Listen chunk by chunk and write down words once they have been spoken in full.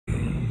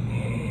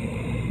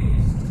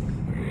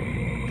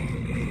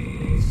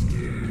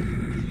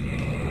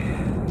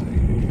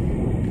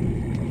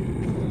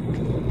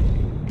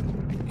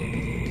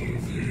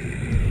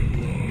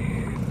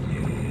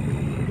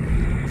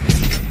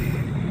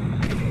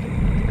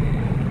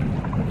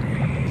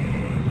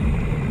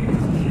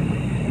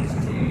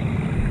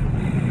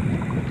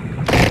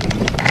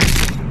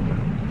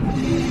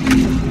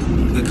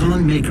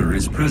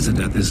is present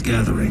at this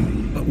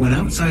gathering, but when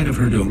outside of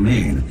her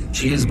domain,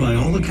 she is by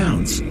all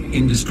accounts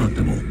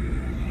indestructible.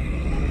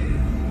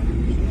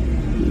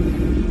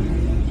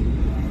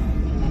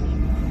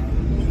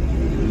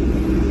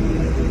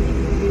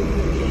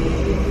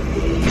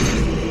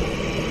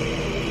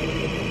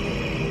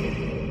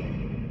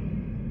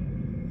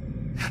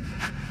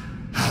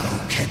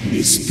 How can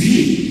this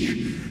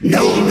be?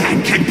 No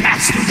man can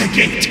pass through the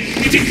gate.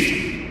 It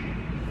is...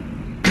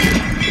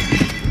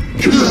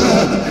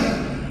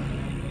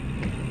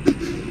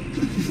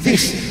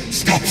 This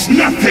stops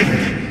nothing!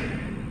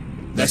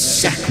 The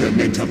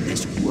sacrament of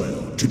this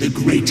world to the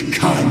great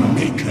Khan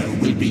Maker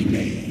will be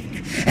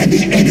made, and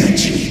the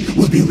energy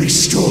will be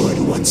restored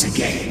once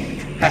again.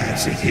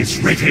 As it is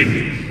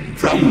written,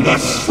 from the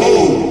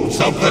souls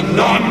of the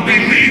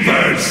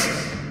non-believers!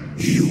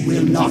 You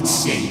will not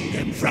save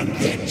them from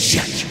their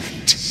judgment.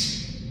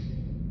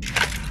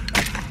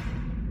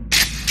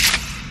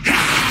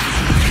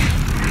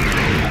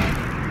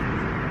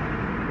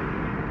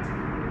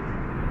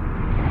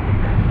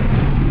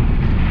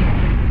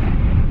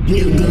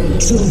 You go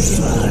too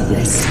far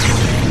this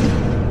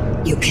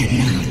time. You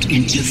cannot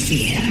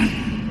interfere.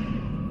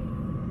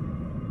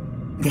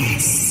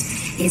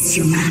 This is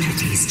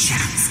humanity's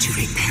chance to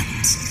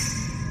repent,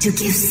 to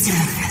give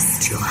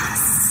service to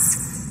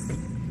us.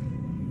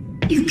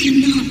 You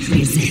cannot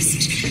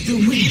resist the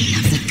will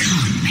of the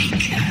Khan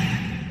Maker.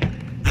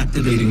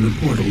 Activating the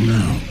portal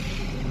now.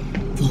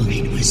 For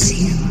it was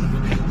you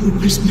who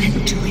was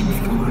meant to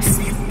enforce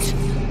it.